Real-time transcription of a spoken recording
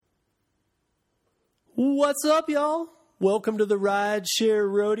What's up, y'all? Welcome to the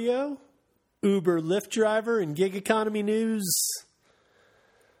Rideshare Rodeo, Uber, Lyft driver, and gig economy news.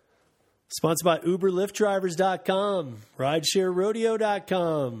 Sponsored by UberLyftDrivers.com,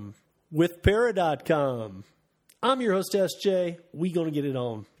 RideshareRodeo.com, WithPara.com. I'm your host, SJ. We gonna get it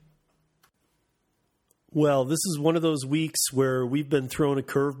on. Well, this is one of those weeks where we've been thrown a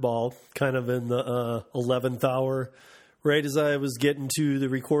curveball, kind of in the 11th hour, right as I was getting to the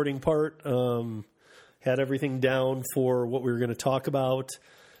recording part. Had everything down for what we were going to talk about.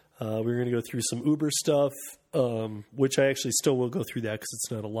 We were going to go through some Uber stuff, which I actually still will go through that because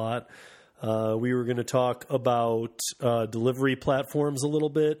it's not a lot. We were going to talk about delivery platforms a little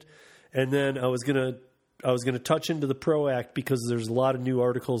bit, and then I was going to touch into the PRO Act because there's a lot of new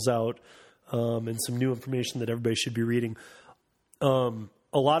articles out and some new information that everybody should be reading. A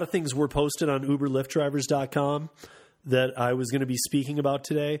lot of things were posted on UberLyftDrivers.com that I was going to be speaking about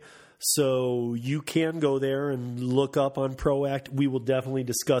today. So you can go there and look up on PRO Act. We will definitely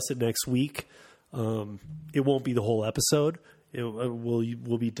discuss it next week. It won't be the whole episode.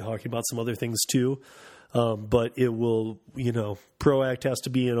 We'll be talking about some other things too. But it will, PRO Act has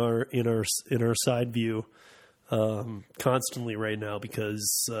to be in our side view constantly right now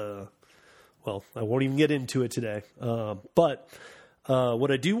because, I won't even get into it today. But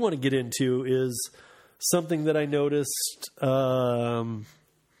what I do want to get into is something that I noticed.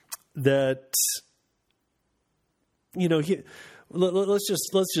 Let's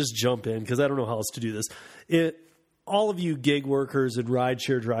just jump in because I don't know how else to do this. All of you gig workers and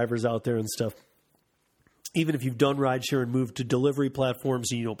rideshare drivers out there and stuff, even if you've done rideshare and moved to delivery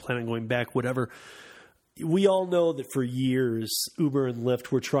platforms and you don't plan on going back, whatever, we all know that for years Uber and Lyft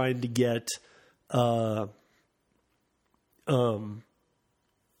were trying to get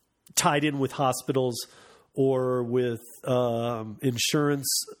tied in with hospitals or with insurance,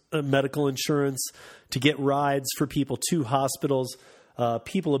 medical insurance, to get rides for people to hospitals.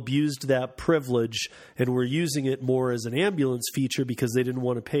 People abused that privilege and were using it more as an ambulance feature because they didn't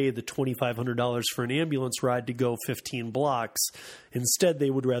want to pay the $2,500 for an ambulance ride to go 15 blocks. Instead, they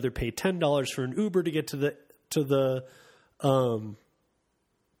would rather pay $10 for an Uber to get to the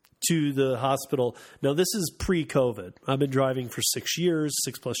hospital. Now, this is pre-COVID. I've been driving for 6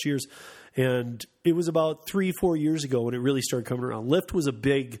 plus years. And it was about 3-4 years ago when it really started coming around. Lyft was a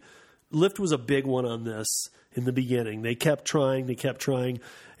big one on this in the beginning. They kept trying.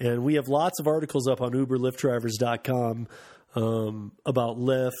 And we have lots of articles up on UberLyftDrivers.com about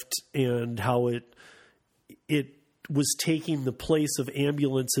Lyft and how it was taking the place of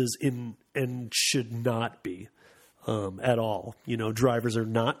ambulances and should not be at all. Drivers are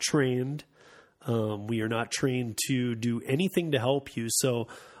not trained. We are not trained to do anything to help you. So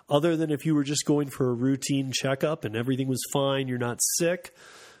other than if you were just going for a routine checkup and everything was fine, you're not sick,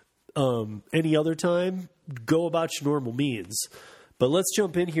 any other time, go about your normal means. But let's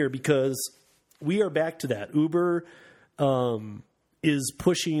jump in here because we are back to that. Uber is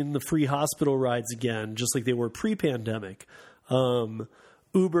pushing the free hospital rides again, just like they were pre-pandemic.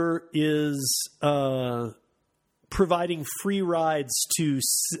 Uber is providing free rides to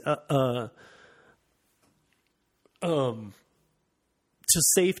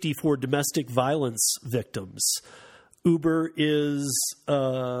safety for domestic violence victims. Uber is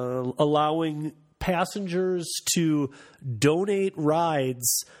allowing passengers to donate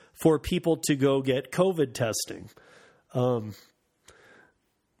rides for people to go get COVID testing. A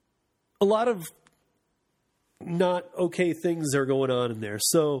lot of not okay things are going on in there.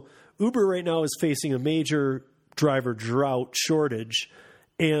 So Uber right now is facing a major driver drought shortage,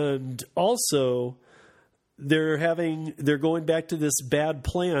 and also they're going back to this bad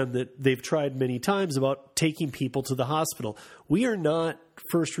plan that they've tried many times about taking people to the hospital. We are not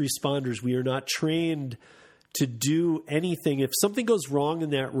first responders. We are not trained to do anything. If something goes wrong in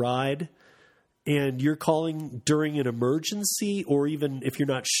that ride and you're calling during an emergency, or even if you're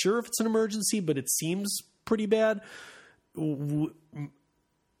not sure if it's an emergency, but it seems pretty bad, I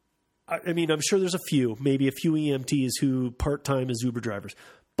mean, I'm sure there's maybe a few EMTs who part-time as Uber drivers,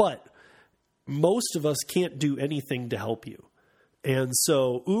 but most of us can't do anything to help you. And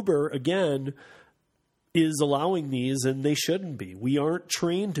so Uber, again, is allowing these, and they shouldn't be. We aren't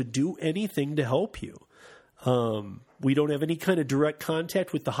trained to do anything to help you. We don't have any kind of direct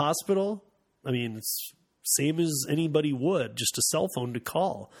contact with the hospital. I mean, it's same as anybody would, just a cell phone to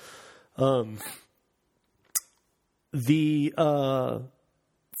call. The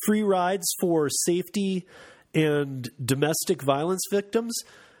free rides for safety and domestic violence victims,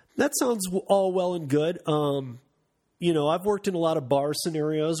 that sounds all well and good. I've worked in a lot of bar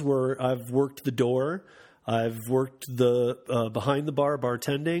scenarios where I've worked the door. I've worked the behind the bar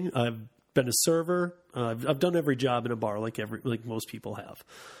bartending. I've been a server. I've done every job in a bar like most people have.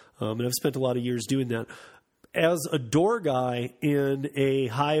 And I've spent a lot of years doing that. As a door guy in a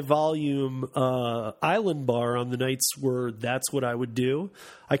high volume island bar on the nights where that's what I would do,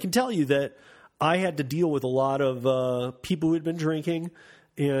 I can tell you that I had to deal with a lot of people who had been drinking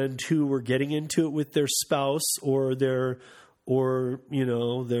and who were getting into it with their spouse or their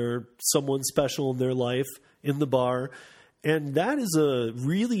someone special in their life in the bar. And that is a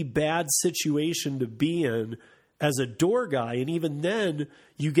really bad situation to be in as a door guy. And even then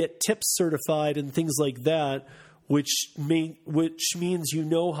you get tips certified and things like that, which means you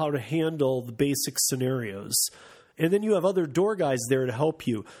know how to handle the basic scenarios. And then you have other door guys there to help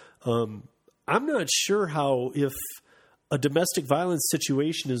you. I'm not sure how, if a domestic violence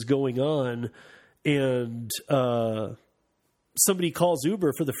situation is going on and somebody calls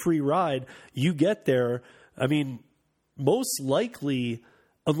Uber for the free ride, you get there. I mean, most likely,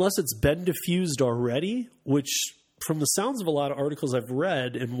 unless it's been diffused already, which from the sounds of a lot of articles I've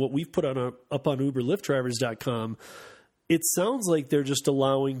read and what we've put up on UberLiftDrivers.com, it sounds like they're just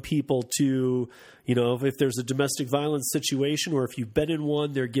allowing people to, if there's a domestic violence situation or if you've been in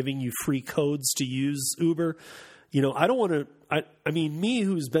one, they're giving you free codes to use Uber. I don't want to, me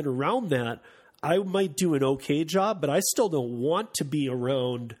who's been around that, I might do an okay job, but I still don't want to be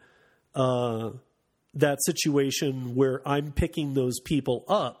around that situation where I'm picking those people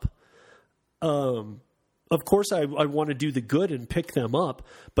up. Of course, I want to do the good and pick them up,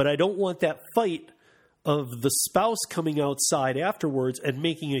 but I don't want that fight of the spouse coming outside afterwards and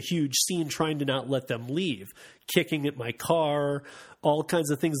making a huge scene trying to not let them leave, kicking at my car, all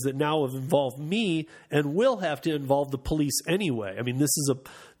kinds of things that now have involved me and will have to involve the police anyway. I mean,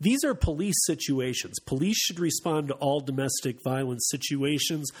 these are police situations. Police should respond to all domestic violence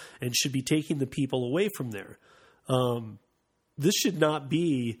situations and should be taking the people away from there. This should not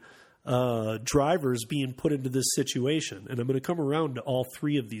be drivers being put into this situation. And I'm going to come around to all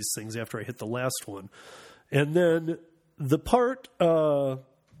three of these things after I hit the last one. And then the part, and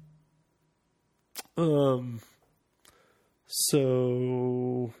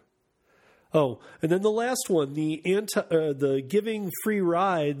then the last one, the giving free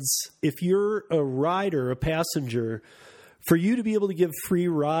rides. If you're a rider, a passenger, for you to be able to give free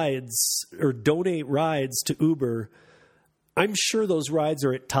rides or donate rides to Uber, I'm sure those rides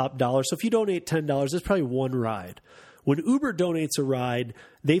are at top dollar. So if you donate $10, there's probably one ride. When Uber donates a ride,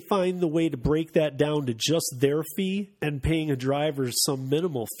 they find the way to break that down to just their fee and paying a driver some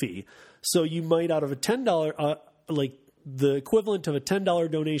minimal fee. So you might, out of a $10, like the equivalent of a $10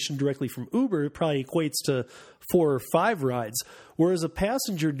 donation directly from Uber, it probably equates to 4 or 5 rides. Whereas a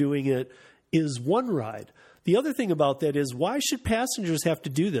passenger doing it is one ride. The other thing about that is, why should passengers have to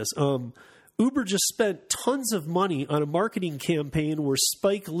do this? Uber just spent tons of money on a marketing campaign where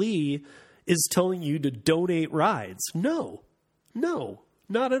Spike Lee is telling you to donate rides. No,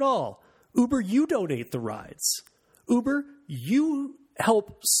 not at all. Uber, you donate the rides. Uber, you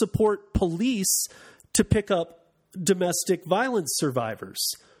help support police to pick up domestic violence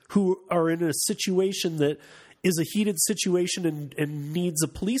survivors who are in a situation that is a heated situation and needs a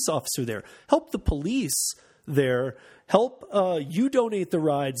police officer there. Help the police there. Help you donate the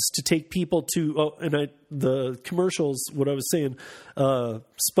rides to take people to the commercials, what I was saying,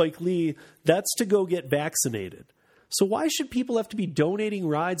 Spike Lee, that's to go get vaccinated. So why should people have to be donating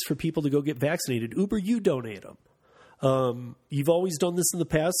rides for people to go get vaccinated? Uber, you donate them. You've always done this in the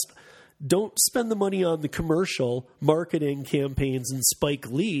past. Don't spend the money on the commercial marketing campaigns and Spike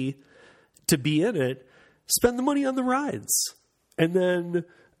Lee to be in it. Spend the money on the rides. And then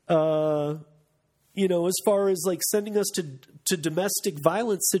as far as like sending us to domestic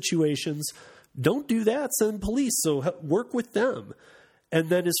violence situations, don't do that. Send police. So work with them. And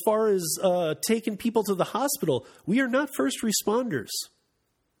then as far as taking people to the hospital, we are not first responders.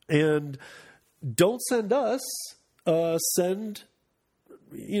 And don't send us.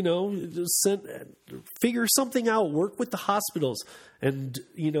 Figure something out. Work with the hospitals. And,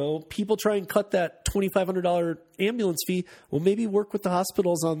 people try and cut that $2,500 ambulance fee. Well, maybe work with the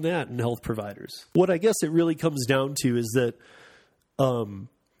hospitals on that and health providers. What I guess it really comes down to is that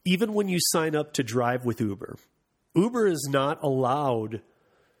even when you sign up to drive with Uber, Uber is not allowed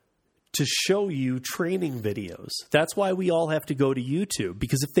to show you training videos. That's why we all have to go to YouTube,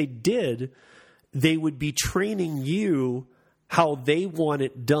 because if they did, they would be training you how they want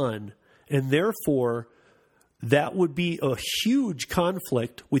it done. And therefore, that would be a huge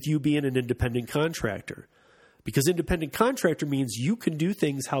conflict with you being an independent contractor, because independent contractor means you can do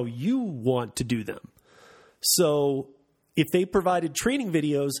things how you want to do them. So if they provided training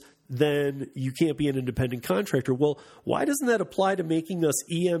videos, then you can't be an independent contractor. Well, why doesn't that apply to making us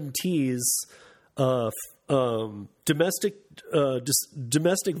EMTs domestic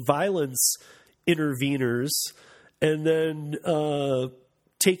violence interveners, and then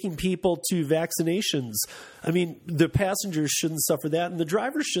taking people to vaccinations. I mean, the passengers shouldn't suffer that, and the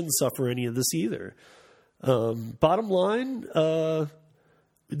drivers shouldn't suffer any of this either. Bottom line,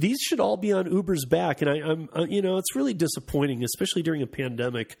 these should all be on Uber's back, and I'm it's really disappointing, especially during a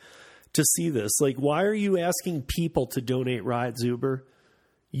pandemic, to see this. Like, why are you asking people to donate rides, Uber?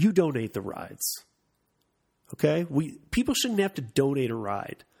 You donate the rides. Okay? People shouldn't have to donate a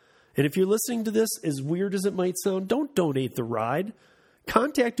ride. And if you're listening to this, as weird as it might sound, don't donate the ride.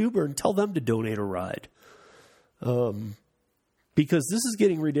 Contact Uber and tell them to donate a ride. Because this is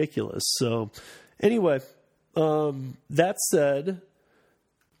getting ridiculous. So, anyway, that said,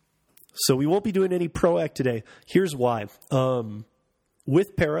 so we won't be doing any PROACT today. Here's why.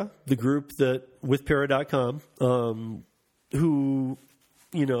 With Para, the group withpara.com, who,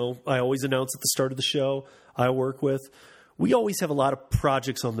 I always announce at the start of the show I work with, we always have a lot of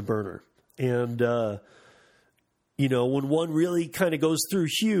projects on the burner. And, when one really kind of goes through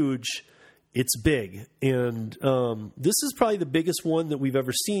huge, it's big. And this is probably the biggest one that we've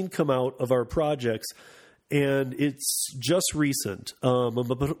ever seen come out of our projects. And it's just recent. I'm going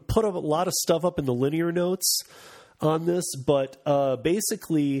to put a lot of stuff up in the linear notes on this. But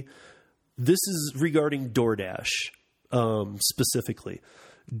basically, this is regarding DoorDash specifically.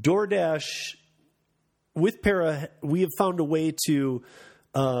 DoorDash, with Para, we have found a way to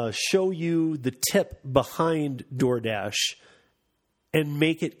show you the tip behind DoorDash and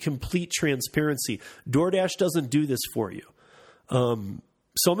make it complete transparency. DoorDash doesn't do this for you.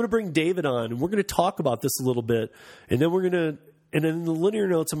 So I'm going to bring David on, and we're going to talk about this a little bit, and then and in the linear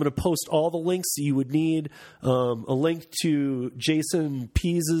notes, I'm going to post all the links that you would need. A link to Jason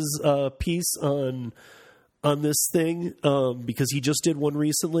Pease's piece on this thing, because he just did one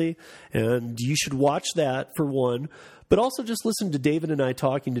recently, and you should watch that for one. But also just listen to David and I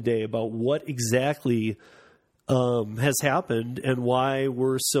talking today about what exactly has happened and why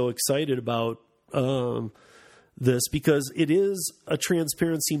we're so excited about this, because it is a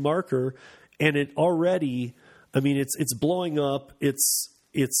transparency marker, and it already, it's blowing up. It's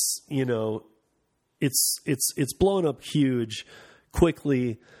blowing up huge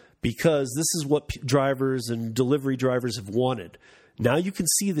quickly, because this is what drivers and delivery drivers have wanted. Now you can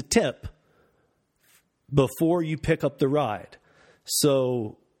see the tip before you pick up the ride.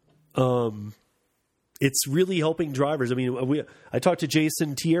 So it's really helping drivers. I talked to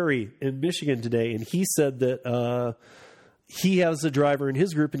Jason Thierry in Michigan today, and he said that he has a driver in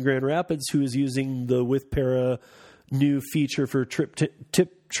his group in Grand Rapids who is using the With Para new feature for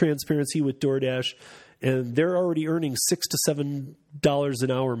tip transparency with DoorDash, and they're already earning $6 to $7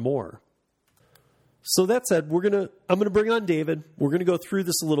 an hour more. So that said, I'm gonna bring on David. We're gonna go through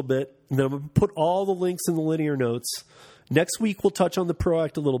this a little bit, and then I'm gonna put all the links in the linear notes. Next week we'll touch on the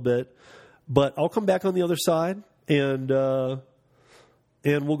PROACT a little bit, but I'll come back on the other side and we'll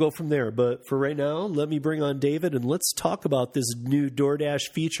go from there. But for right now, let me bring on David, and let's talk about this new DoorDash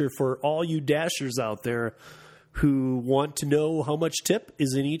feature for all you Dashers out there who want to know how much tip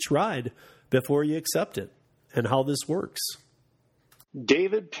is in each ride before you accept it, and how this works.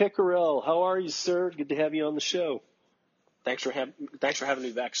 David Pickerell, how are you, sir? Good to have you on the show. Thanks for having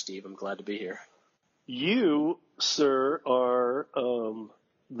me back, Steve. I'm glad to be here. You, sir, are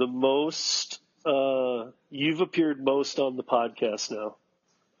the most. You've appeared most on the podcast now.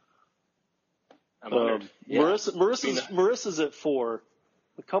 I'm honored. Yeah. Marissa's at 4.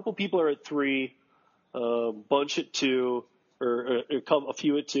 A couple people are at 3. Bunch at 2, or a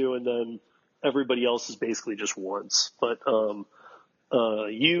few at 2, and then everybody else is basically just once. But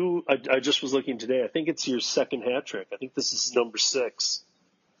I just was looking today. I think it's your second hat trick. I think this is number 6.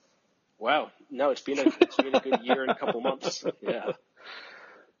 Wow. No, it's been a good year and a couple months. Yeah.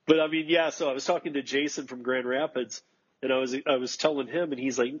 But so I was talking to Jason from Grand Rapids, and I was telling him, and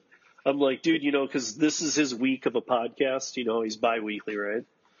he's like, I'm like, dude, because this is his week of a podcast. He's bi-weekly, right?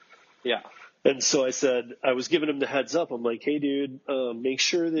 Yeah. And so I said, I was giving him the heads up. I'm like, hey, dude, make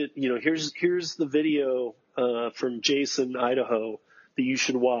sure that, here's the video from Jason, Idaho, that you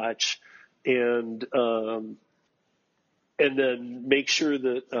should watch. And then make sure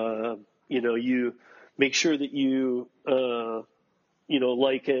that, you make sure that you,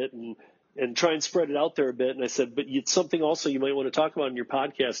 like it and try and spread it out there a bit. And I said, but it's something also you might want to talk about in your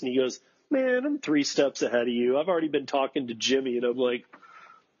podcast. And he goes, man, I'm 3 steps ahead of you. I've already been talking to Jimmy. And I'm like,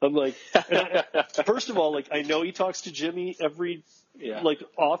 first of all, I know he talks to Jimmy often,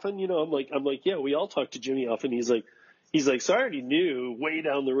 I'm like, yeah, we all talk to Jimmy often. He's like, so I already knew way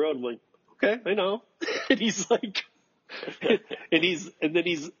down the road. I'm like, okay, I know. And he's like, and then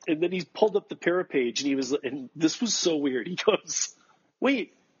he's pulled up the para page, and this was so weird. He goes,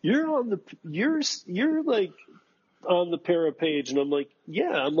 "Wait, you're like on the para page," and I'm like,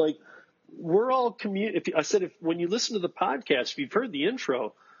 "Yeah." I'm like, "We're all I said, if when you listen to the podcast, if you've heard the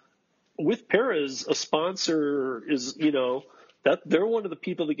intro, With Para is a sponsor, is that they're one of the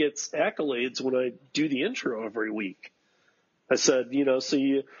people that gets accolades when I do the intro every week." I said, so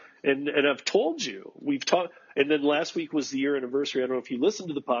and I've told you, we've talked, and then last week was the year anniversary. I don't know if you listened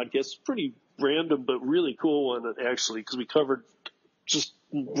to the podcast. It's a pretty random but really cool one, actually, because we covered just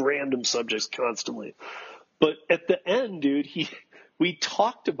random subjects constantly. But at the end, dude, we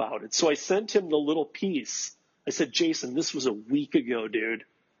talked about it. So I sent him the little piece. I said, "Jason, this was a week ago, dude."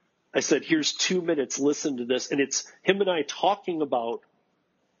 I said, "Here's 2 minutes. Listen to this." And it's him and I talking about,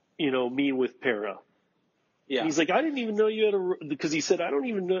 me with Para. Yeah. He's like, "I didn't even know you had because he said, I didn't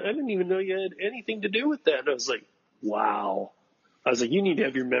even know you had anything to do with that." And I was like, wow. I was like, "You need to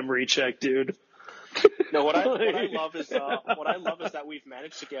have your memory checked, dude." No, what I love is that we've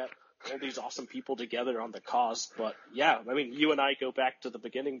managed to get all these awesome people together on the cause. But yeah, I mean, you and I go back to the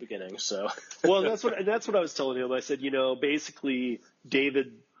beginning. So. Well, that's what I was telling him. I said, basically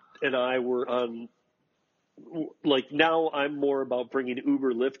David and I were on, like, now I'm more about bringing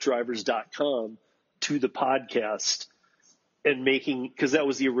UberLiftDrivers.com to the podcast and because that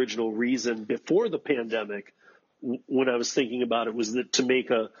was the original reason before the pandemic, when I was thinking about it, was that to make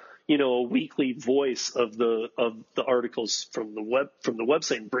a weekly voice of the articles from the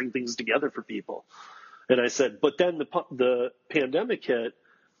website and bring things together for people. And I said, but then the pandemic hit,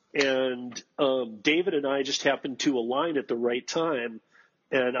 and David and I just happened to align at the right time,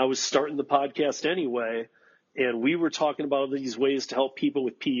 and I was starting the podcast anyway. And we were talking about these ways to help people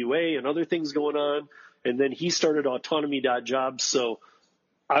with PUA and other things going on. And then he started Autonomy.jobs. So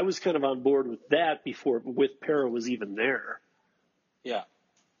I was kind of on board with that before With Para was even there. Yeah.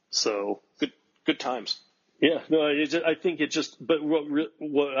 So good times. Yeah. No, I think it just, but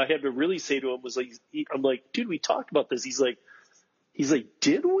what I had to really say to him was like, I'm like, "Dude, we talked about this." He's like,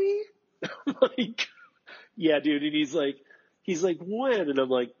 "Did we?" I'm like, "Yeah, dude." And he's like, "When?" And I'm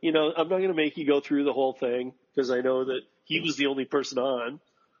like, I'm not going to make you go through the whole thing, because I know that he was the only person on,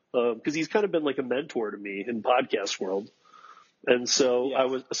 because he's kind of been like a mentor to me in podcast world. And so Yeah.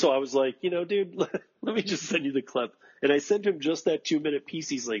 I was like, "Dude, let me just send you the clip." And I sent him just that 2-minute piece.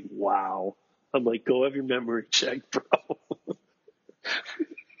 He's like, "Wow." I'm like, "Go have your memory checked, bro."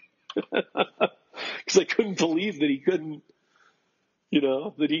 Because I couldn't believe that he couldn't,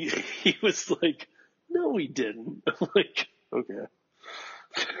 that he was like, "No, he didn't." I'm like, okay.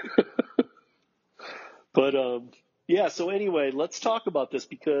 But yeah. So anyway, let's talk about this,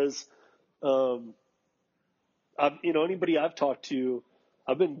 because anybody I've talked to,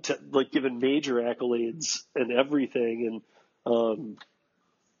 I've been given major accolades and everything, and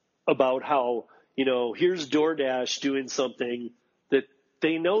about how here's DoorDash doing something that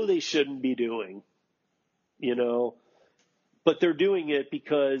they know they shouldn't be doing, but they're doing it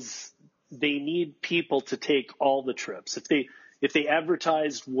because they need people to take all the trips. If they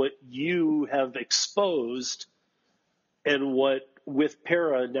advertised what you have exposed and what With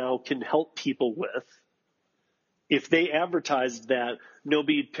Para now can help people with, if they advertised that,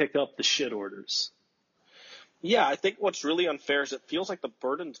 nobody'd pick up the shit orders. Yeah, I think what's really unfair is it feels like the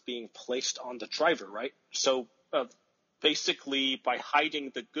burden's being placed on the driver, right? So basically, by hiding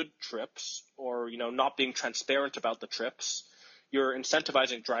the good trips, or not being transparent about the trips, you're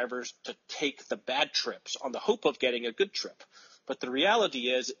incentivizing drivers to take the bad trips on the hope of getting a good trip. But the reality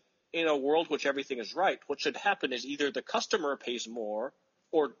is, in a world which everything is right, what should happen is either the customer pays more,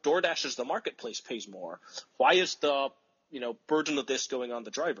 or DoorDash as the marketplace pays more. Why is the burden of this going on the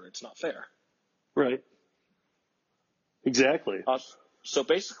driver? It's not fair. Right. Exactly. So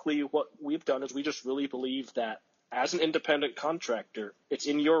basically what we've done is we just really believe that as an independent contractor, it's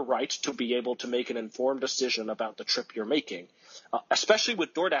in your right to be able to make an informed decision about the trip you're making, especially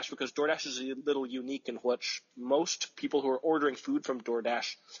with DoorDash, because DoorDash is a little unique in which most people who are ordering food from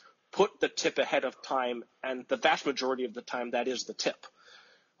DoorDash put the tip ahead of time, and the vast majority of the time that is the tip.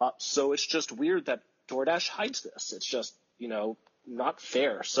 So it's just weird that DoorDash hides this. It's just, not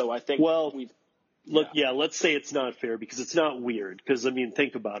fair. So I think let's say it's not fair, because it's not weird. Because,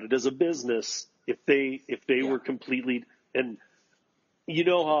 think about it. As a business, if they were completely, and you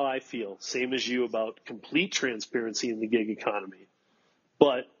know how I feel, same as you, about complete transparency in the gig economy.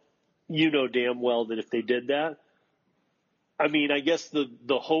 But you know damn well that if they did that, I guess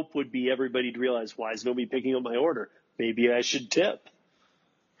the hope would be everybody to realize, why is nobody picking up my order? Maybe I should tip.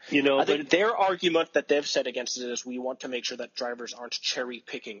 I think their argument that they've said against it is, we want to make sure that drivers aren't cherry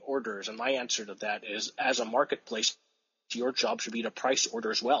picking orders. And my answer to that is, as a marketplace, your job should be to price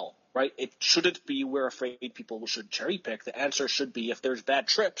order as well, right? It shouldn't be we're afraid people should cherry pick. The answer should be if there's bad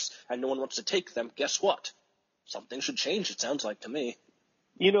trips and no one wants to take them, guess what? Something should change, it sounds like to me.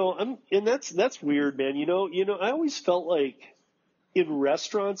 And that's weird, man. I always felt like in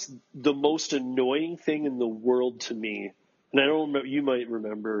restaurants, the most annoying thing in the world to me, and I don't remember, you might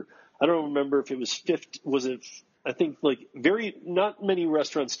remember, I don't remember if it was 50, was it, I think not many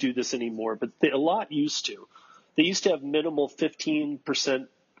restaurants do this anymore, but a lot used to. They used to have minimal 15%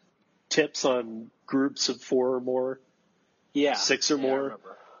 tips on groups of 4 or more. Yeah. 6 or more. I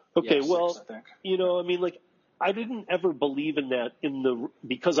remember. Okay, yeah, well, 6, I think. I didn't ever believe in that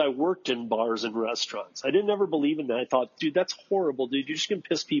because I worked in bars and restaurants. I didn't ever believe in that. I thought, dude, that's horrible, dude. You're just going to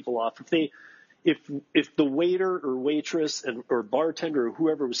piss people off. If the waiter or waitress or bartender or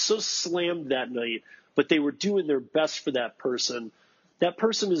whoever was so slammed that night, but they were doing their best for that person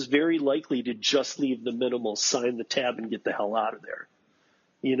is very likely to just leave the minimal, sign the tab, and get the hell out of there.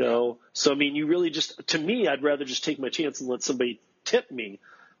 So, you really to me, I'd rather just take my chance and let somebody tip me.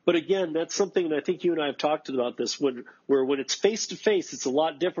 But again, that's something, and I think you and I have talked about this, where when it's face to face, it's a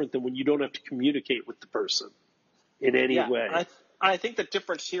lot different than when you don't have to communicate with the person in any way. I think the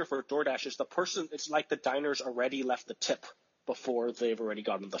difference here for DoorDash is it's like the diner's already left the tip before they've already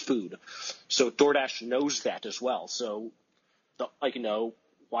gotten the food. So DoorDash knows that as well. So,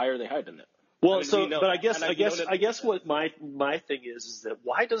 why are they hiding it? Well, but I guess what my thing is that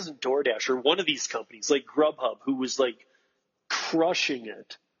why doesn't DoorDash or one of these companies like Grubhub, who was like crushing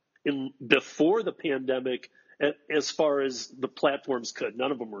it before the pandemic, as far as the platforms could,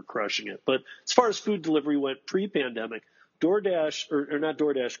 none of them were crushing it. But as far as food delivery went pre-pandemic, DoorDash or not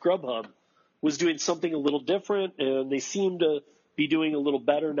DoorDash, Grubhub was doing something a little different, and they seem to be doing a little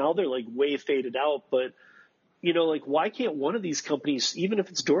better. Now they're like way faded out, but why can't one of these companies, even if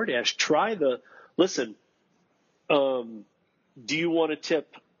it's DoorDash, try listen, do you want to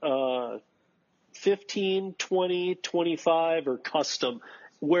tip 15, 20, 25 or custom,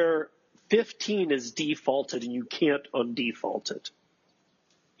 where 15 is defaulted and you can't undefault it?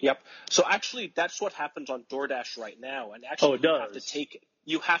 Yep. So actually that's what happens on DoorDash right now. And actually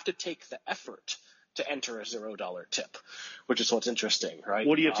you have to take the effort to enter a $0 tip, which is what's interesting, right?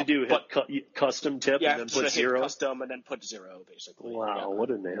 What do you have to do? Hit custom tip and then put 0? Hit custom and then put 0, basically. Wow, what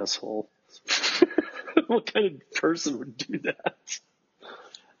an asshole. What kind of person would do that?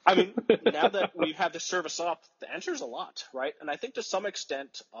 Now that we have the service up, the answer is a lot, right? And I think to some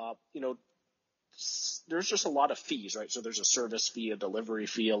extent, there's just a lot of fees, right? So there's a service fee, a delivery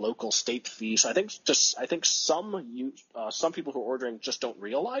fee, a local state fee. So I think some people who are ordering just don't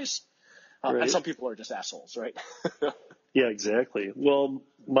realize. Right. And some people are just assholes, right? Yeah, exactly. Well,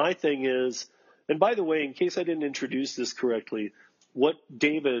 my thing is, and by the way, in case I didn't introduce this correctly, what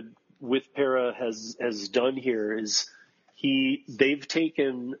David with Para has done here is they've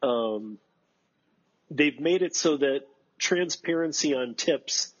made it so that transparency on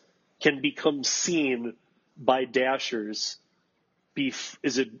tips can become seen by Dashers.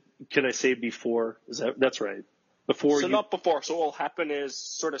 Can I say before? That's right. Not before. So what will happen is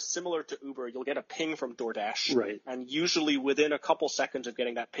sort of similar to Uber. You'll get a ping from DoorDash. Right. And usually within a couple seconds of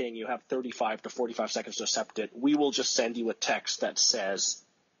getting that ping, you have 35 to 45 seconds to accept it. We will just send you a text that says,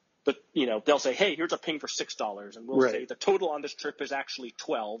 they'll say, hey, here's a ping for $6. And we'll say the total on this trip is actually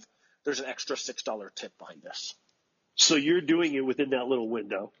 12. There's an extra $6 tip behind this. So you're doing it within that little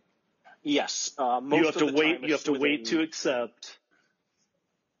window. Yes. You have to wait to accept.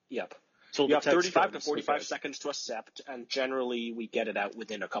 Yep. So you have 35 to 45 seconds to accept, and generally we get it out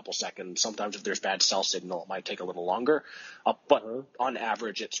within a couple seconds. Sometimes if there's bad cell signal, it might take a little longer. But on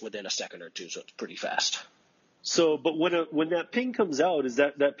average, it's within a second or two, so it's pretty fast. So, but when that ping comes out, is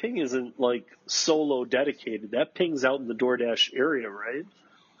that ping isn't like solo dedicated? That ping's out in the DoorDash area, right?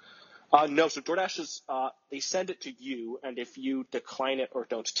 No, so DoorDash is they send it to you, and if you decline it or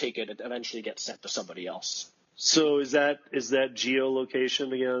don't take it, it eventually gets sent to somebody else. So is that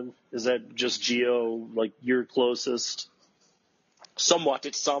geolocation again? Is that just geo, like you're closest? Somewhat.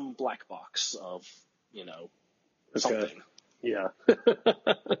 It's some black box of, something. Yeah.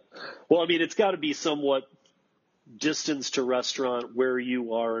 Well, it's got to be somewhat distance to restaurant where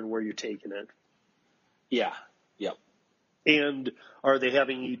you are and where you're taking it. Yeah. Yep. And are they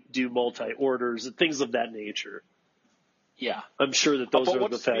having you do multi-orders, things of that nature? Yeah. I'm sure that those are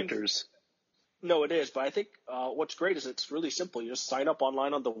the factors. No, it is. But I think what's great is it's really simple. You just sign up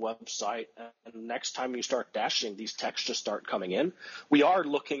online on the website, and next time you start dashing, these texts just start coming in. We are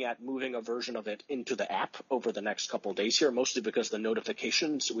looking at moving a version of it into the app over the next couple of days here, mostly because the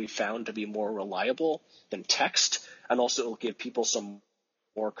notifications we found to be more reliable than text, and also it'll give people some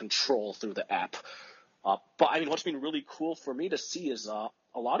more control through the app. But I mean, what's been really cool for me to see is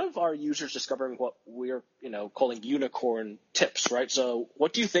a lot of our users discovering what we're calling unicorn tips, right? So,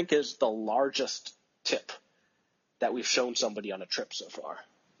 what do you think is the largest tip that we've shown somebody on a trip so far?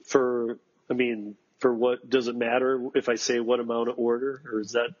 For what does it matter if I say what amount of order, or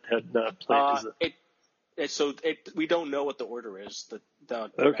is that had not played? We don't know what the order is.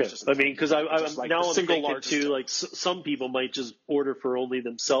 Okay, I mean, because I'm thinking too, tip. like some people might just order for only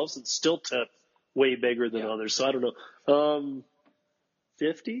themselves and still tip way bigger than others. So I don't know.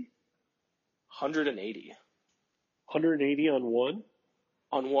 50? 180. 180 on one?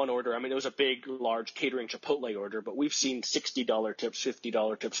 On one order. I mean, it was a big, large catering Chipotle order, but we've seen $60 tips,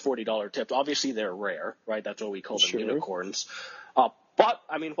 $50 tips, $40 tips. Obviously, they're rare, right? That's what we call them, unicorns. But,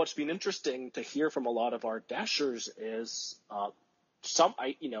 I mean, what's been interesting to hear from a lot of our Dashers is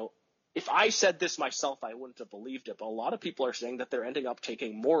if I said this myself, I wouldn't have believed it, but a lot of people are saying that they're ending up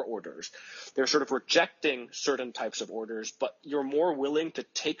taking more orders. They're sort of rejecting certain types of orders, but you're more willing to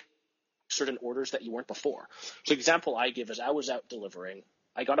take certain orders that you weren't before. So the example I give is I was out delivering.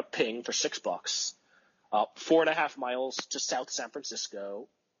 I got a ping for $6, 4.5 miles to South San Francisco.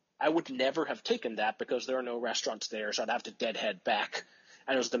 I would never have taken that because there are no restaurants there, so I'd have to deadhead back.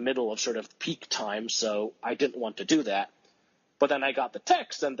 And it was the middle of sort of peak time, so I didn't want to do that. But then I got the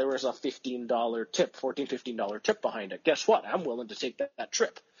text, and there was a $15 tip, $15 tip behind it. Guess what? I'm willing to take that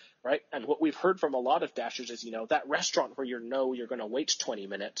trip, right? And what we've heard from a lot of Dashers is, that restaurant where you're going to wait 20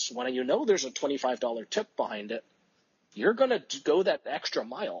 minutes, when there's a $25 tip behind it, you're going to go that extra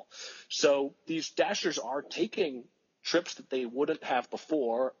mile. So these Dashers are taking trips that they wouldn't have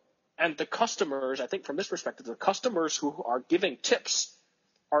before. And the customers, I think from this perspective, the customers who are giving tips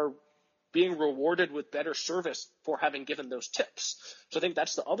are being rewarded with better service for having given those tips. So I think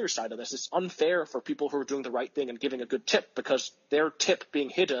that's the other side of this. It's unfair for people who are doing the right thing and giving a good tip because their tip being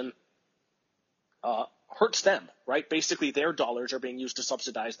hidden hurts them, right? Basically, their dollars are being used to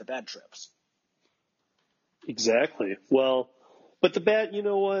subsidize the bad trips. Exactly. Well, but the bad, you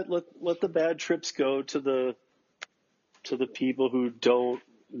know what? Let the bad trips go to the people who don't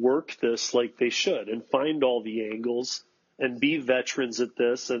work this like they should and find all the angles and be veterans at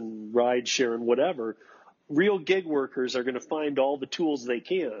this and ride share and whatever. Real gig workers are going to find all the tools they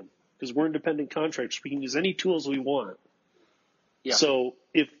can because we're independent contractors. We can use any tools we want. Yeah. So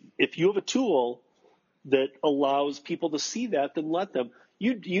if you have a tool that allows people to see that, then let them.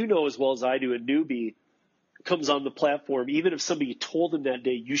 You know as well as I do, a newbie comes on the platform, even if somebody told them that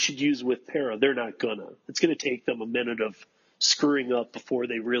day you should use with Para, they're not gonna. It's going to take them a minute of screwing up before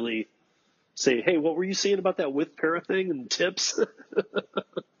they really say, hey, what were you saying about that with Para thing and tips?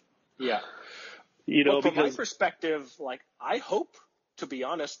 Yeah. From my perspective, I hope, to be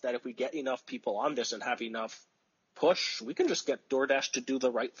honest, that if we get enough people on this and have enough push, we can just get DoorDash to do the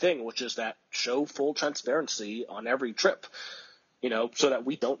right thing, which is that show full transparency on every trip, so that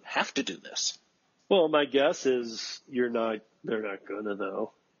we don't have to do this. Well, my guess is they're not gonna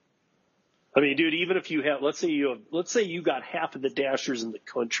though. I mean, dude, even if you have, let's say you got half of the Dashers in the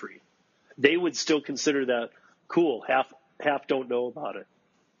country, they would still consider that cool. Half don't know about it.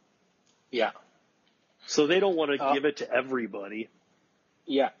 Yeah. So they don't want to give it to everybody.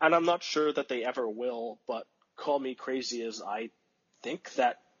 Yeah, and I'm not sure that they ever will, but call me crazy as I think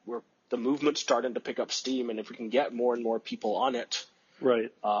that the movement's starting to pick up steam, and if we can get more and more people on it, right.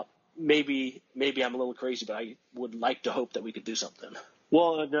 Maybe I'm a little crazy, but I would like to hope that we could do something.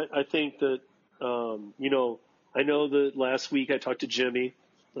 Well, I think that, I know that last week I talked to Jimmy.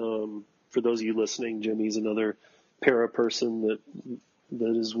 For those of you listening, Jimmy's another Para person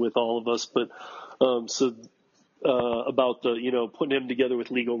that is with all of us. But about putting him together with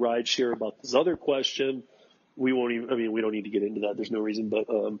Legal Rideshare about this other question, we don't need to get into that. There's no reason, but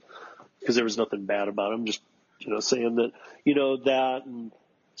because there was nothing bad about him. Just saying that that and.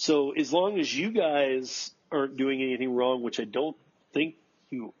 So as long as you guys aren't doing anything wrong, which I don't think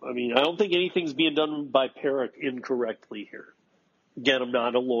I don't think anything's being done by Para incorrectly here. Again, I'm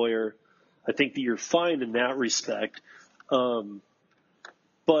not a lawyer. I think that you're fine in that respect. But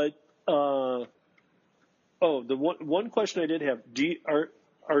the one question I did have, are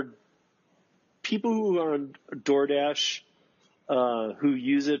people who are on DoorDash who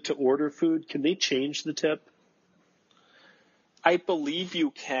use it to order food, can they change the tip? I believe you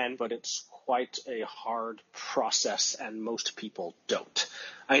can, but it's quite a hard process, and most people don't.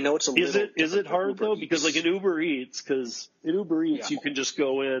 I know it's a little. Is it hard though? Because in Uber Eats, you can just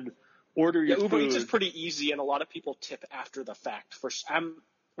go in, order your food. Uber Eats is pretty easy, and a lot of people tip after the fact. But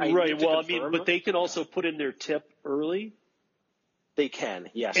they can also put in their tip early. They can,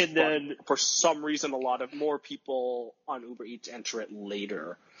 yes. And then for some reason, a lot of more people on Uber Eats enter it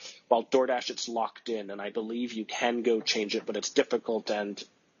later. While DoorDash, it's locked in, and I believe you can go change it, but it's difficult, and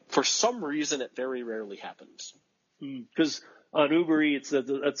for some reason, it very rarely happens. Because on Uber Eats,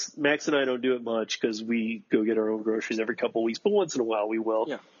 that's Max and I don't do it much because we go get our own groceries every couple of weeks, but once in a while we will.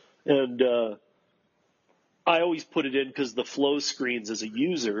 Yeah. And I always put it in because the flow screens as a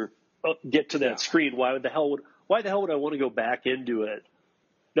user get to that screen. Why the hell would I want to go back into it?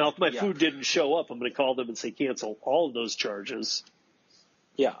 Now, if my food didn't show up, I'm going to call them and say cancel all of those charges.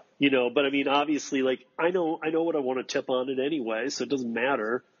 Yeah. But I mean, obviously, like I know what I want to tip on it anyway, so it doesn't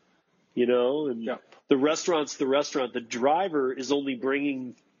matter. And the restaurant's the restaurant. The driver is only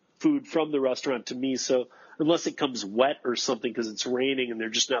bringing food from the restaurant to me. So unless it comes wet or something because it's raining and they're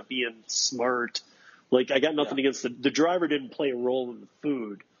just not being smart, like I got nothing against the driver didn't play a role in the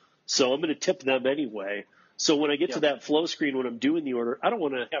food. So I'm going to tip them anyway. So when I get to that flow screen when I'm doing the order, I don't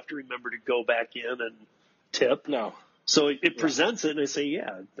want to have to remember to go back in and tip. No. So it presents it and I say,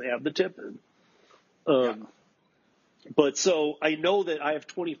 they have the tip in. But so I know that I have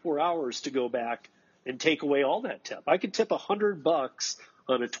 24 hours to go back and take away all that tip. I could tip $100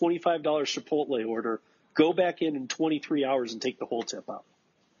 on a $25 Chipotle order, go back in 23 hours and take the whole tip out.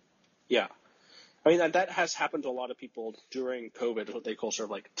 Yeah. I mean, and that has happened to a lot of people during COVID, what they call sort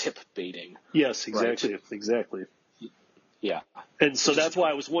of like tip baiting. Yes, exactly. Right? Exactly. Yeah. And so that's why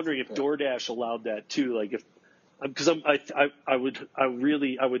I was wondering if DoorDash allowed that too. Like because I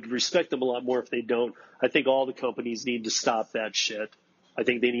would respect them a lot more if they don't. I think all the companies need to stop that shit. I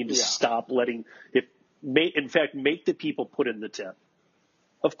think they need to stop letting make the people put in the tip.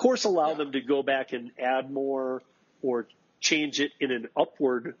 Of course, allow them to go back and add more or change it in an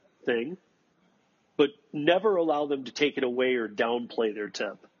upward thing, but never allow them to take it away or downplay their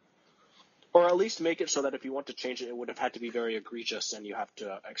tip. Or at least make it so that if you want to change it, it would have had to be very egregious and you have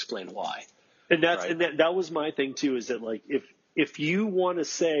to explain why. And that was my thing too, is that like if you want to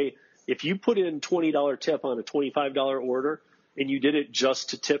say, if you put in $20 tip on a $25 order and you did it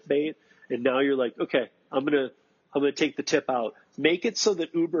just to tip bait, and now you're like, okay, I'm gonna take the tip out. Make it so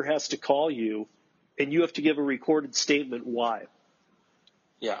that Uber has to call you and you have to give a recorded statement why.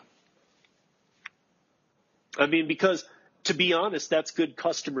 Yeah. I mean, because to be honest, that's good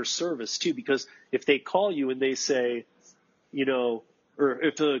customer service too, because if they call you and they say, or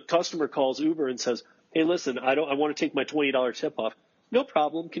if the customer calls Uber and says, hey, listen, I want to take my $20 tip off. No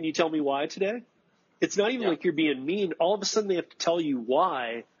problem. Can you tell me why today? It's not even like you're being mean. All of a sudden they have to tell you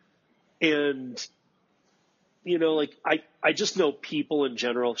why. And, I just know people in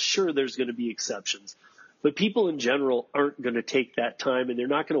general, sure, there's going to be exceptions, but people in general aren't going to take that time and they're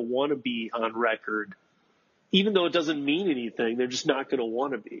not going to want to be on record. Even though it doesn't mean anything, they're just not going to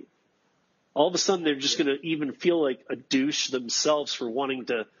want to be. All of a sudden, they're just going to even feel like a douche themselves for wanting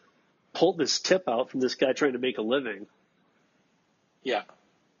to pull this tip out from this guy trying to make a living. Yeah.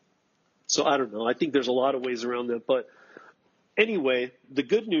 So I don't know. I think there's a lot of ways around that. But anyway, the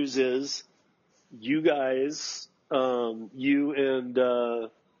good news is you guys, you and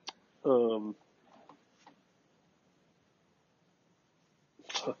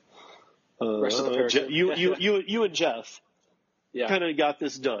rest of the paragraph. you and Jeff yeah. kind of got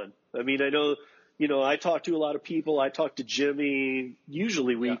this done. I mean, I know, I talk to a lot of people. I talk to Jimmy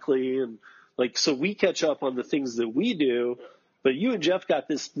usually weekly, and so we catch up on the things that we do. But you and Jeff got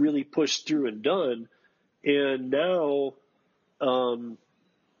this really pushed through and done, and now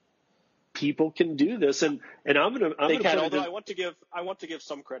people can do this. And I'm gonna. Although I want to give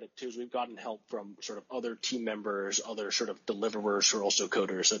some credit too, is we've gotten help from sort of other team members, other sort of deliverers who are also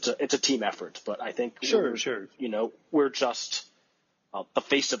coders. So it's a team effort. But I think sure. We're just the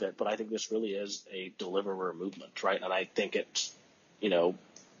face of it. But I think this really is a deliverer movement, right? And I think it's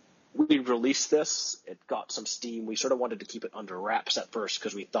we released this. It got some steam. We sort of wanted to keep it under wraps at first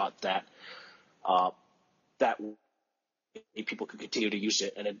because we thought that people could continue to use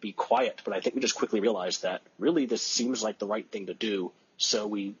it and it'd be quiet. But I think we just quickly realized that really this seems like the right thing to do. So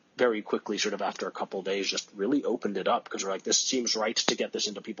we very quickly, sort of after a couple of days, just really opened it up because we're like, this seems right to get this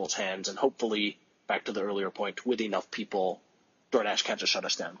into people's hands. And hopefully, back to the earlier point, with enough people, DoorDash can't just shut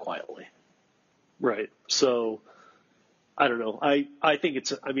us down quietly. Right. So I don't know. I think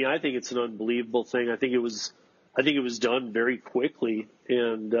it's an unbelievable thing. I think it was done very quickly.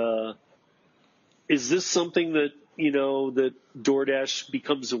 And is this something that that DoorDash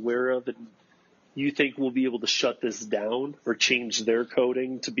becomes aware of, and you think we'll be able to shut this down or change their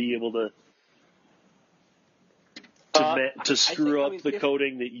coding to be able to screw up the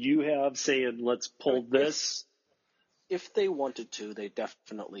coding that you have, saying let's pull this? If they wanted to, they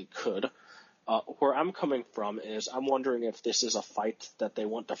definitely could. Where I'm coming from is I'm wondering if this is a fight that they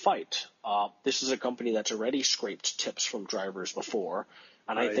want to fight. This is a company that's already scraped tips from drivers before,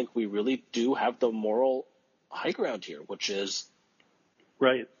 and Right. I think we really do have the moral high ground here, which is,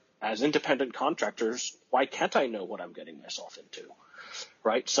 Right. as independent contractors, why can't I know what I'm getting myself into,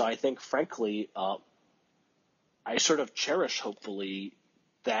 right? So I think, frankly, I sort of cherish, hopefully,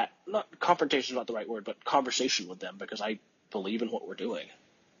 that, not confrontation is not the right word, but conversation with them, because I believe in what we're doing.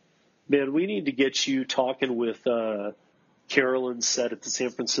 Man, we need to get you talking with Carolyn Sett at the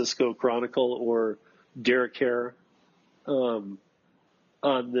San Francisco Chronicle or Derek Hare on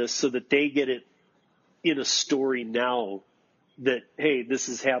this so that they get it in a story now that, hey, this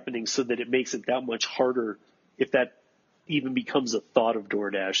is happening, so that it makes it that much harder if that even becomes a thought of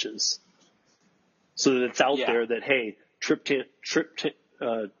DoorDash's. So that it's out there that, hey,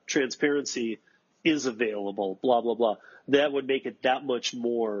 transparency is available, blah, blah, blah. That would make it that much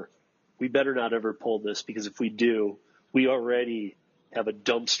more. We better not ever pull this, because if we do, we already have a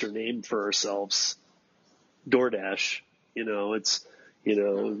dumpster name for ourselves. DoorDash,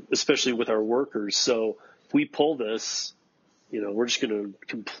 especially with our workers. So if we pull this, we're just going to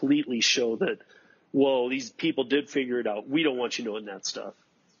completely show that, whoa, these people did figure it out. We don't want you knowing that stuff.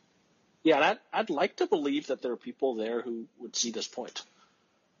 Yeah, and I'd like to believe that there are people there who would see this point.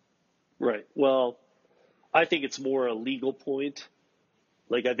 Right. Well, I think it's more a legal point.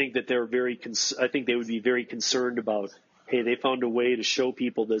 Like, I think that I think they would be very concerned about, hey, they found a way to show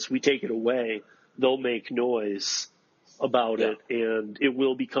people this. We take it away, they'll make noise about it, and it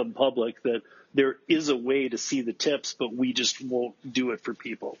will become public that there is a way to see the tips, but we just won't do it for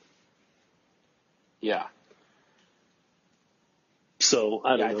people. Yeah. So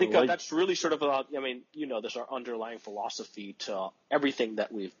I don't know. I think that's really sort of this our underlying philosophy to everything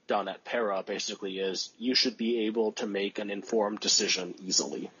that we've done at Para basically is you should be able to make an informed decision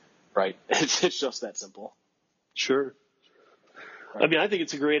easily, right? It's just that simple. Sure. Right. I mean, I think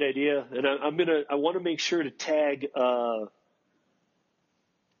it's a great idea, and I want to make sure to tag Para.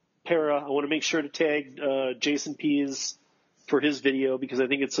 I want to make sure to tag Jason Pease for his video, because I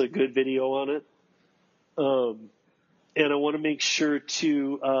think it's a good video on it. And I want to make sure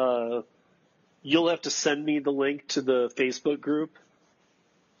to, you'll have to send me the link to the Facebook group.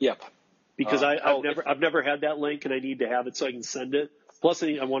 Yep. Because I've never had that link, and I need to have it so I can send it. Plus,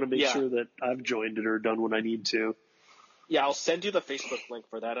 I want to make sure that I've joined it or done what I need to. Yeah, I'll send you the Facebook link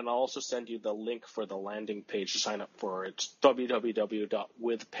for that, and I'll also send you the link for the landing page to sign up for. It's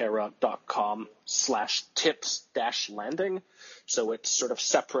www.withpara.com/tips-landing. So it's sort of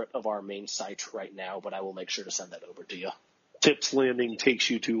separate of our main site right now, but I will make sure to send that over to you. Tips landing takes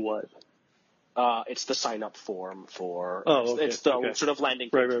you to what? It's the sign up form for. Okay. It's the sort of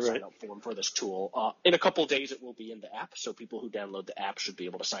landing page right. sign up form for this tool. In a couple of days, it will be in the app, so people who download the app should be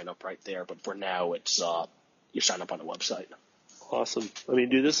able to sign up right there. But for now, it's you sign up on the website. Awesome. I mean,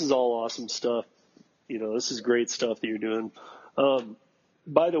 dude, this is all awesome stuff. This is great stuff that you're doing.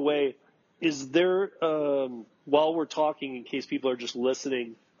 By the way, is there, while we're talking, in case people are just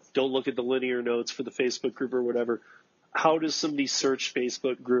listening, don't look at the linear notes for the Facebook group or whatever, how does somebody search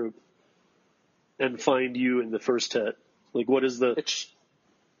Facebook group and find you in the first hit? Like, what is the... It's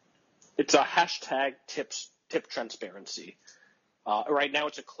a hashtag tip transparency. Right now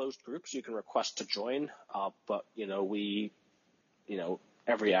it's a closed group, so you can request to join. But we,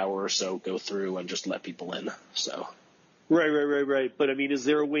 every hour or so go through and just let people in. So. Right. But I mean, is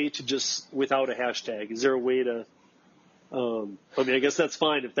there a way to just, without a hashtag, is there a way to, I guess that's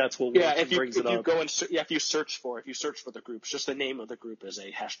fine if that's what brings it up. If you search for the groups, just the name of the group is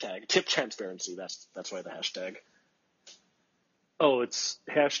a hashtag tip transparency. That's why the hashtag. Oh, it's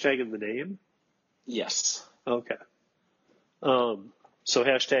hashtag in the name? Yes. Okay. So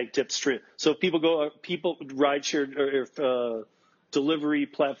hashtag tips. So if people rideshare, or if delivery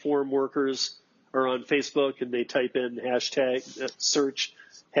platform workers are on Facebook and they type in search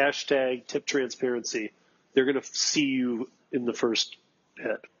hashtag tip transparency, they're going to see you in the first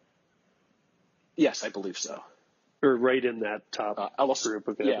hit. Yes, I believe so. Or right in that top group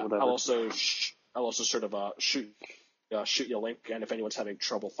of it. Yeah, whatever. I'll also sort of shoot you a link, and if anyone's having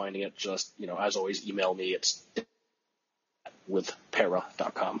trouble finding it, just as always, email me. It's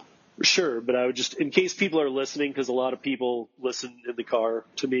withpara.com. Sure, but I would just, in case people are listening, because a lot of people listen in the car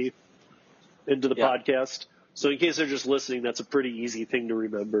to me, into the podcast. So in case they're just listening, that's a pretty easy thing to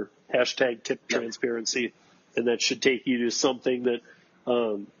remember. Hashtag tip transparency. And that should take you to something that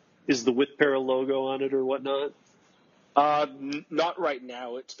is the With Para logo on it or whatnot? Not right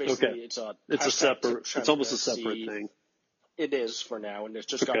now. It's basically, it's almost a separate thing. It is for now, and it's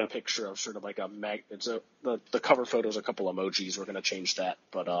just got a picture of sort of like the cover photo is a couple emojis. We're going to change that,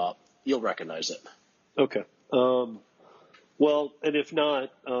 but you'll recognize it. Okay. Well, and if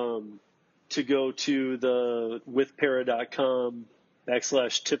not, to go to the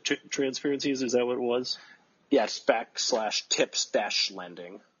withpara.com/tip transparencies. Is that what it was? Yes,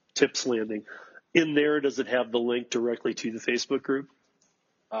 /tips-landing. Tips landing. In there, does it have the link directly to the Facebook group?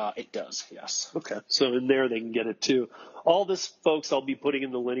 It does, yes. Okay. So in there, they can get it too. All this, folks, I'll be putting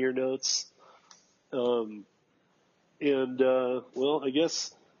in the linear notes. Well, I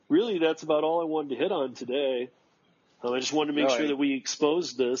guess really that's about all I wanted to hit on today. I just wanted to make sure that we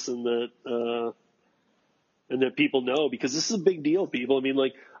exposed this and that people know, because this is a big deal, people. I mean,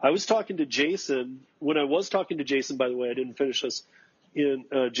 like, I was talking to Jason. When I was talking to Jason, by the way, I didn't finish this, in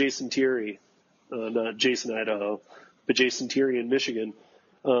Jason Thierry, not Jason, Idaho, but Jason Thierry in Michigan.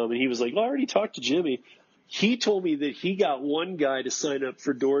 And he was like, well, I already talked to Jimmy. He told me that he got one guy to sign up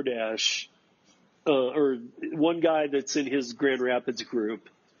for DoorDash, or one guy that's in his Grand Rapids group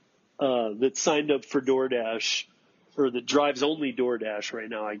that signed up for DoorDash, or that drives only DoorDash right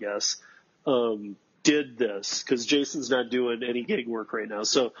now, I guess, did this because Jason's not doing any gig work right now.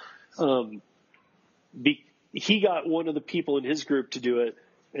 So he got one of the people in his group to do it,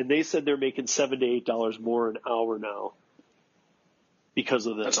 and they said they're making $7 to $8 more an hour now because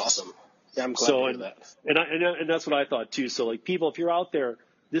of this. That's awesome. Yeah, I'm glad to hear that. And that's what I thought too. So, like, people, if you're out there,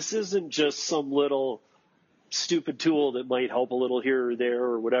 this isn't just some little stupid tool that might help a little here or there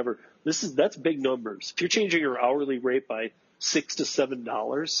or whatever. That's big numbers. If you're changing your hourly rate by $6 to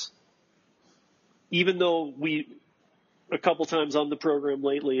 $7, even though we a couple times on the program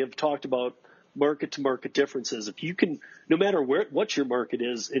lately have talked about market to market differences, if you can, no matter what your market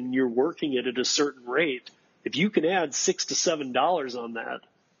is, and you're working it at a certain rate, if you can add $6 to $7 on that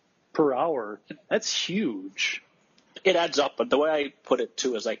per hour, that's huge. It adds up, but the way I put it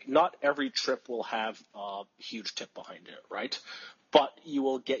too is, like, not every trip will have a huge tip behind it, right? But you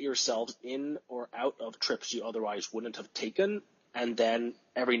will get yourselves in or out of trips you otherwise wouldn't have taken, and then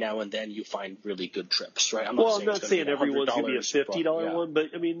every now and then you find really good trips, right? I'm not saying everyone's going to be a $50 one,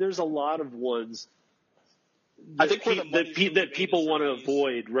 but I mean, there's a lot of ones that, that people want to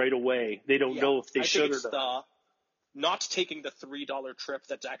avoid right away. They don't know if they should or not. Not taking the $3 trip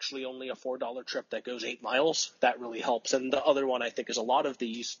that's actually only a $4 trip that goes 8 miles, that really helps. And the other one, I think, is a lot of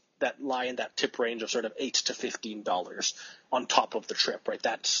these that lie in that tip range of sort of $8 to $15 on top of the trip, right?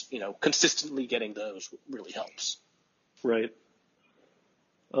 That's, consistently getting those really helps. Right.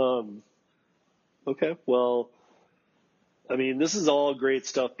 Okay. Well, I mean, this is all great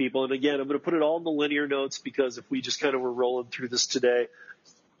stuff, people. And again, I'm going to put it all in the linear notes, because if we just kind of were rolling through this today,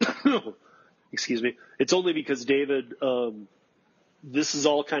 excuse me, it's only because David, this has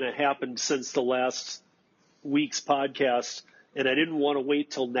all kind of happened since the last week's podcast, and I didn't want to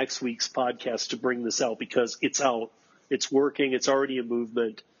wait till next week's podcast to bring this out, because it's out, it's working, it's already a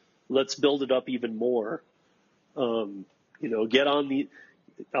movement. Let's build it up even more. Get on the,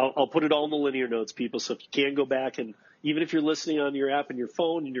 I'll put it all in the linear notes, people. So if you can go back, and even if you're listening on your app, in your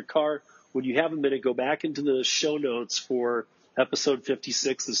phone, in your car, when you have a minute, go back into the show notes for episode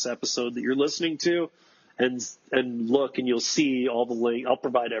 56, this episode that you're listening to, and look, and you'll see all the link. I'll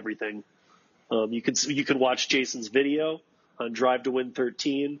provide everything. You can watch Jason's video on Drive to Win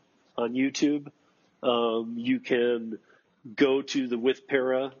 13 on YouTube. You can go to the With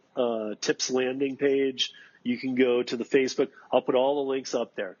Para Tips landing page. You can go to the Facebook. I'll put all the links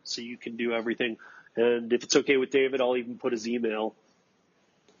up there so you can do everything. And if it's okay with David, I'll even put his email.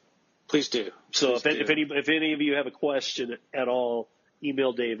 Please do. So if any of you have a question at all,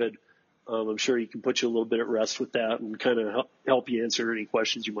 email David. I'm sure he can put you a little bit at rest with that and kind of help you answer any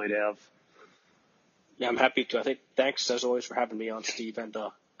questions you might have. Yeah, I'm happy to. I think thanks as always for having me on, Steve, and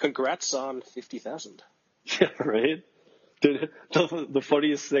congrats on 50,000. Yeah, right. The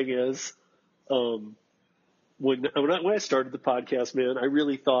funniest thing is, when I started the podcast, man, I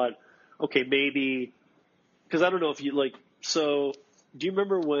really thought, okay, maybe, because I don't know if you so do you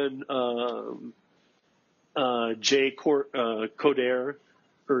remember when Jay Coder,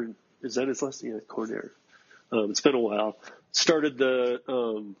 or is that his last name? Yeah, Coder. It's been a while. Started the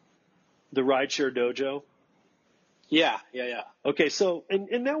Rideshare Dojo. Yeah. Okay, so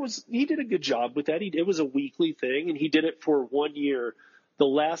and that was, he did a good job with that. It was a weekly thing, and he did it for 1 year. The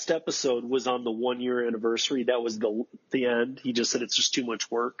last episode was on the 1 year anniversary. That was the end. He just said it's just too much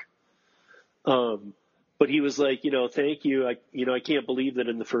work. But he was like, thank you. I can't believe that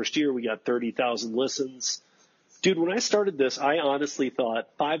in the first year we got 30,000 listens. Dude, when I started this, I honestly thought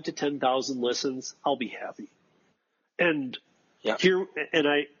 5,000 to 10,000 listens, I'll be happy. And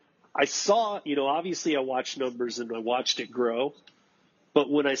I saw, obviously I watched numbers and I watched it grow. But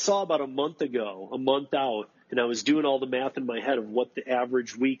when I saw about a month out, and I was doing all the math in my head of what the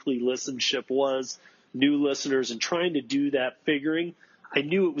average weekly listenership was, new listeners, and trying to do that figuring, I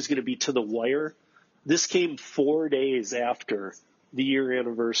knew it was going to be to the wire. This came 4 days after the year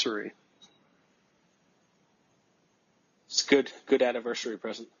anniversary. It's a good anniversary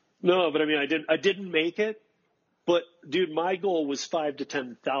present. No, but I mean, I didn't make it. But dude, my goal was 5,000 to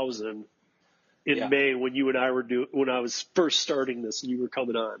 10,000 in May when you and I were when I was first starting this and you were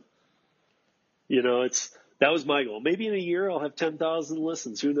coming on. You know, that was my goal. Maybe in a year I'll have 10,000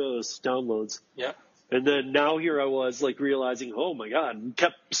 listens. Who knows? Downloads. Yeah. And then now here I was like realizing, oh my God,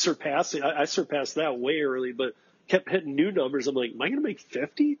 kept surpassing. I surpassed that way early, but kept hitting new numbers. I'm like, am I going to make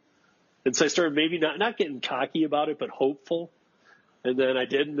 50? And so I started maybe not getting cocky about it, but hopeful. And then I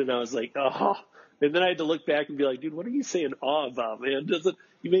didn't, and I was like, oh. And then I had to look back and be like, dude, what are you saying awe about, man?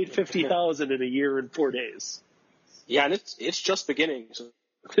 You made 50,000 in a year and 4 days. Yeah, and it's just beginning. So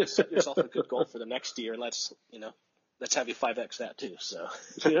set yourself a good goal for the next year. Let's have you 5x that too. So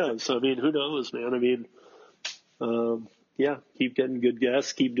yeah. So I mean, who knows, man? I mean, keep getting good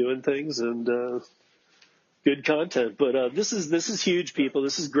guests, keep doing things, and good content. But this is huge, people.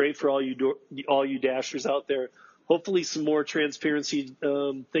 This is great for all you dashers out there. Hopefully, some more transparency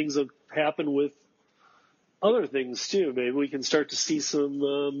things will happen with other things too. Maybe we can start to see some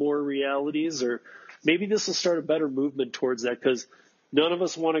more realities, or maybe this will start a better movement towards that, because none of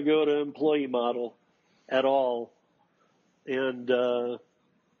us want to go to employee model at all. And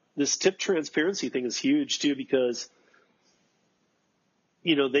this tip transparency thing is huge too, because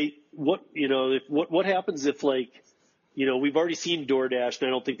what happens if, like, we've already seen DoorDash, and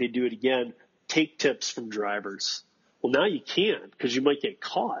I don't think they do it again, take tips from drivers. Well, now you can't, because you might get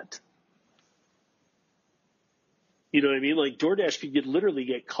caught. You know what I mean? Like, DoorDash could literally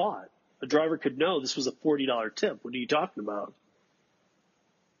get caught. A driver could know this was a $40 tip. What are you talking about?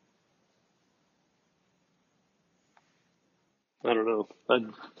 I don't know. I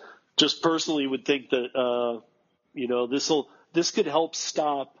just personally would think that, this could help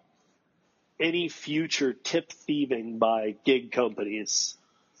stop any future tip thieving by gig companies.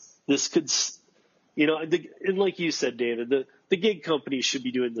 This could, and like you said, David, the gig companies should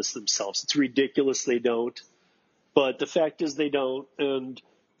be doing this themselves. It's ridiculous they don't. But the fact is they don't, and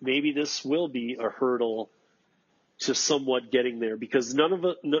maybe this will be a hurdle to somewhat getting there, because none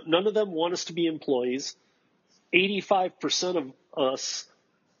of them want us to be employees. 85% of us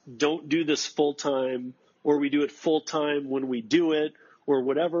don't do this full time, or we do it full time when we do it, or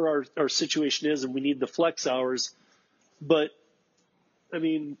whatever our situation is, and we need the flex hours. But I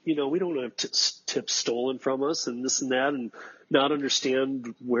mean, we don't have tips stolen from us and this and that, and not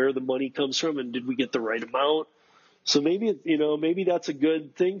understand where the money comes from and did we get the right amount. So maybe that's a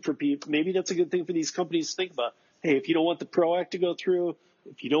good thing for people. Maybe that's a good thing for these companies to think about. Hey, if you don't want the Pro Act to go through,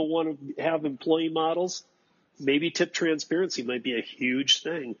 if you don't want to have employee models, maybe tip transparency might be a huge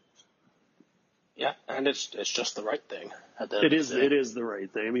thing. Yeah, and it's just the right thing. It is the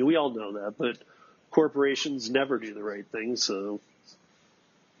right thing. I mean, we all know that, but corporations never do the right thing. So,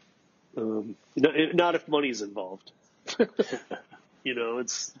 not if money's involved.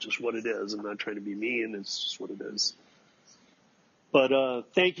 It's just what it is. I'm not trying to be mean. It's just what it is. But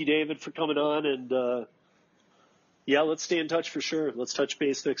thank you, David, for coming on. And, let's stay in touch for sure. Let's touch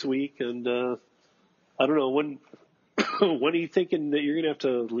base next week. And I don't know, when are you thinking that you're going to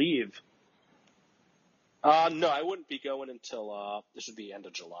have to leave? No, I wouldn't be going until this would be end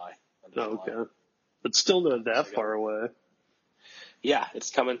of July. Okay. But still not that far away. Yeah,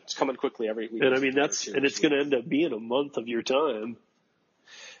 it's coming quickly every week. And I mean, it's going to end up being a month of your time.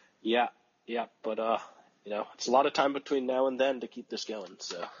 Yeah, but it's a lot of time between now and then to keep this going.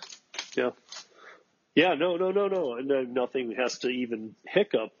 So no, and nothing has to even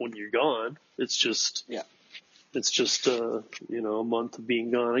hiccup when you're gone. It's just a month of being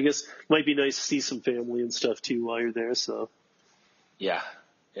gone. I guess it might be nice to see some family and stuff too while you're there. So yeah,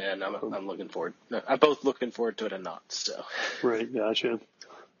 and I'm looking forward. I'm both looking forward to it and not. So right, gotcha.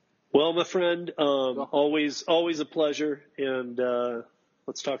 Well, my friend, always a pleasure, and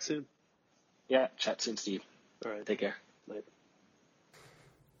let's talk soon. Yeah, chat soon, Steve. All right, take care. Bye.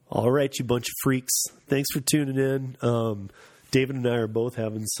 All right, you bunch of freaks. Thanks for tuning in. David and I are both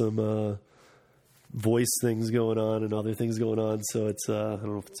having some voice things going on and other things going on. So it's I don't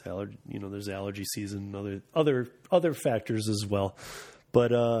know if it's allergy. There's allergy season, other factors as well.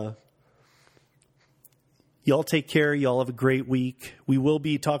 But y'all take care. Y'all have a great week. We will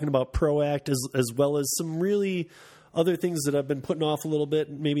be talking about Pro Act as well as some really other things that I've been putting off a little bit,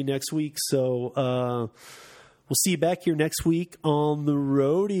 maybe next week. So we'll see you back here next week on the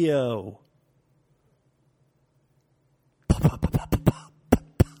rodeo.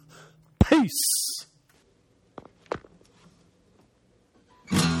 Peace.